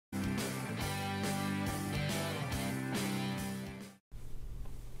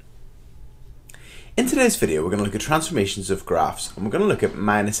In today's video, we're going to look at transformations of graphs, and we're going to look at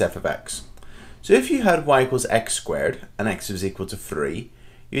minus f of x. So if you had y equals x squared and x was equal to 3,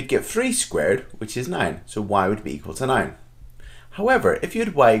 you'd get 3 squared, which is 9, so y would be equal to 9. However, if you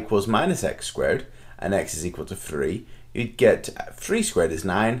had y equals minus x squared and x is equal to 3, you'd get 3 squared is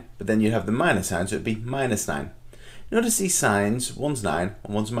 9, but then you'd have the minus sign, so it'd be minus 9. Notice these signs, one's 9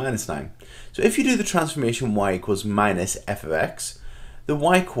 and one's minus 9. So if you do the transformation y equals minus f of x, the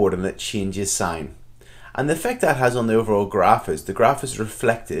y coordinate changes sign. And the effect that has on the overall graph is the graph is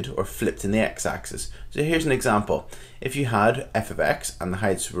reflected or flipped in the x-axis. So here's an example. If you had f of x and the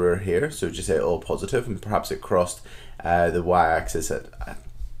heights were here, so just say all positive, and perhaps it crossed the y-axis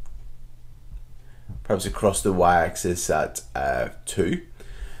at 2,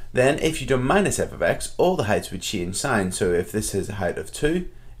 then if you do minus f of x, all the heights would change sign. So if this is a height of 2,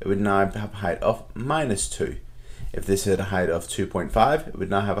 it would now have a height of minus 2. If this had a height of 2.5, it would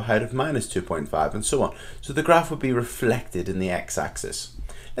now have a height of minus 2.5, and so on. So the graph would be reflected in the x-axis.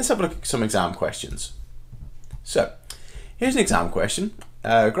 Let's have a look at some exam questions. So here's an exam question.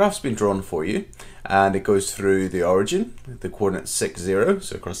 A graph's been drawn for you, and it goes through the origin, the coordinate 6, 0,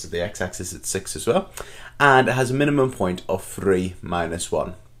 so across the x-axis it's 6 as well, and it has a minimum point of 3, minus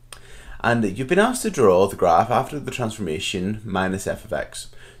 1. And you've been asked to draw the graph after the transformation minus f of x.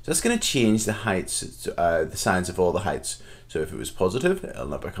 So that's going to change the heights, the signs of all the heights. So if it was positive, it'll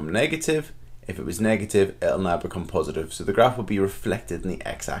now become negative. If it was negative, it'll now become positive. So the graph will be reflected in the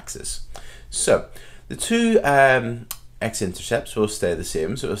x-axis. So the two x-intercepts will stay the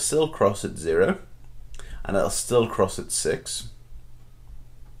same. So it'll still cross at 0, and it'll still cross at 6.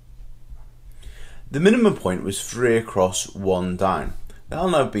 The minimum point was 3 across, 1 down. That'll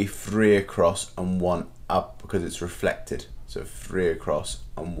now be 3 across and 1 up because it's reflected. So 3 across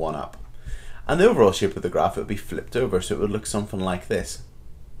and 1 up. And the overall shape of the graph would be flipped over, so it would look something like this.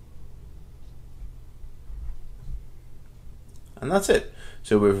 And that's it.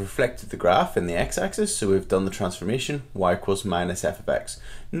 So we've reflected the graph in the x-axis, so we've done the transformation, y equals minus f of x.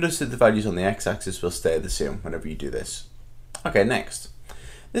 Notice that the values on the x-axis will stay the same whenever you do this. Okay, next.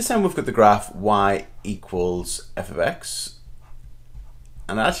 This time we've got the graph y equals f of x.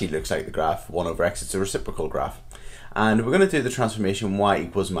 And it actually looks like the graph 1 over x, it's a reciprocal graph. And we're going to do the transformation y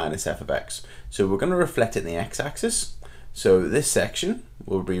equals minus f of x. So we're going to reflect it in the x-axis. So this section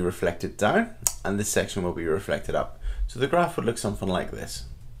will be reflected down, and this section will be reflected up. So the graph would look something like this.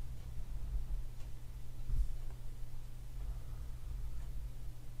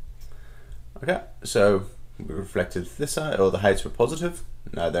 Okay, so we reflected this side, all the heights were positive,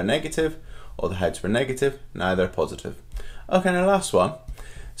 now they're negative, all the heights were negative, now they're positive. Okay, now last one.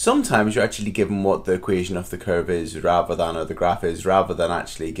 Sometimes you're actually given what the equation of the curve is rather than, or the graph is, rather than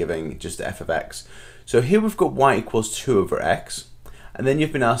actually giving just f of x. So here we've got y equals 2 over x, and then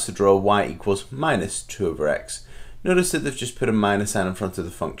you've been asked to draw y equals minus 2 over x. Notice that they've just put a minus sign in front of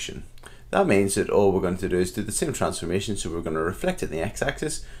the function. That means that all we're going to do is do the same transformation, so we're going to reflect it in the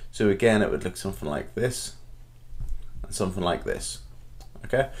x-axis. So again, it would look something like this, and something like this.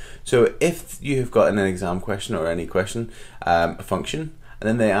 Okay, so if you have got in an exam question or any question a function, and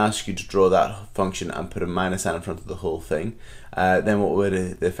then they ask you to draw that function and put a minus sign in front of the whole thing, then what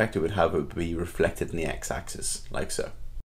would the effect it would have would be reflected in the x-axis, like so.